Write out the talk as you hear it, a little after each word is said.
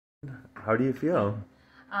How do you feel?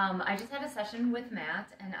 I just had a session with Matt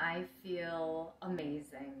and I feel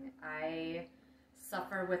amazing. I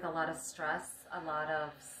suffer with a lot of stress, a lot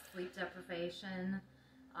of sleep deprivation,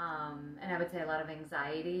 and I would say a lot of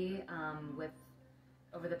anxiety with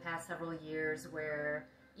over the past several years where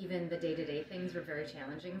even the day-to-day things were very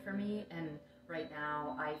challenging for me. And right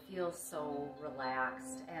now I feel so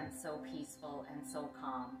relaxed and so peaceful and so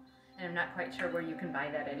calm. And I'm not quite sure where you can buy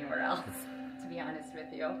that anywhere else, to be honest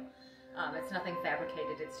with you. It's nothing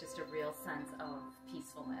fabricated, it's just a real sense of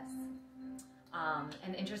peacefulness.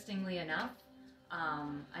 And interestingly enough,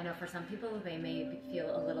 I know for some people they may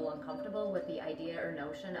feel a little uncomfortable with the idea or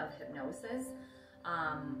notion of hypnosis.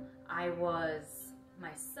 I was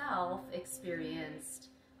myself experienced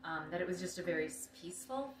that it was just a very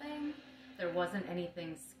peaceful thing. There wasn't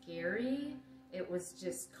anything scary. It was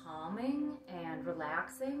just calming and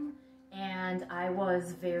relaxing, and I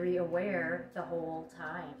was very aware the whole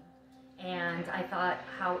time. And I thought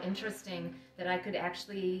how interesting that I could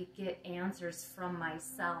actually get answers from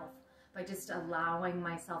myself by just allowing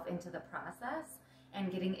myself into the process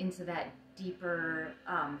and getting into that deeper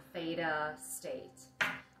theta state.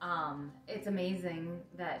 It's amazing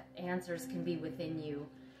that answers can be within you,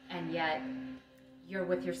 and yet you're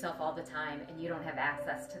with yourself all the time and you don't have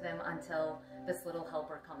access to them until this little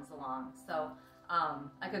helper comes along. So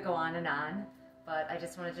I could go on and on, but I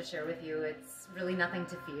just wanted to share with you it's really nothing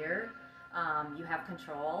to fear. You have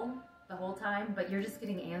control the whole time, but you're just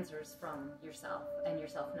getting answers from yourself, and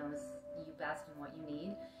yourself knows you best and what you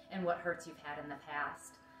need and what hurts you've had in the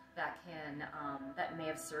past that can that may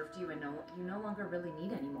have served you and you no longer really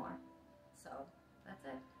need anymore. So that's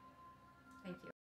it. Thank you.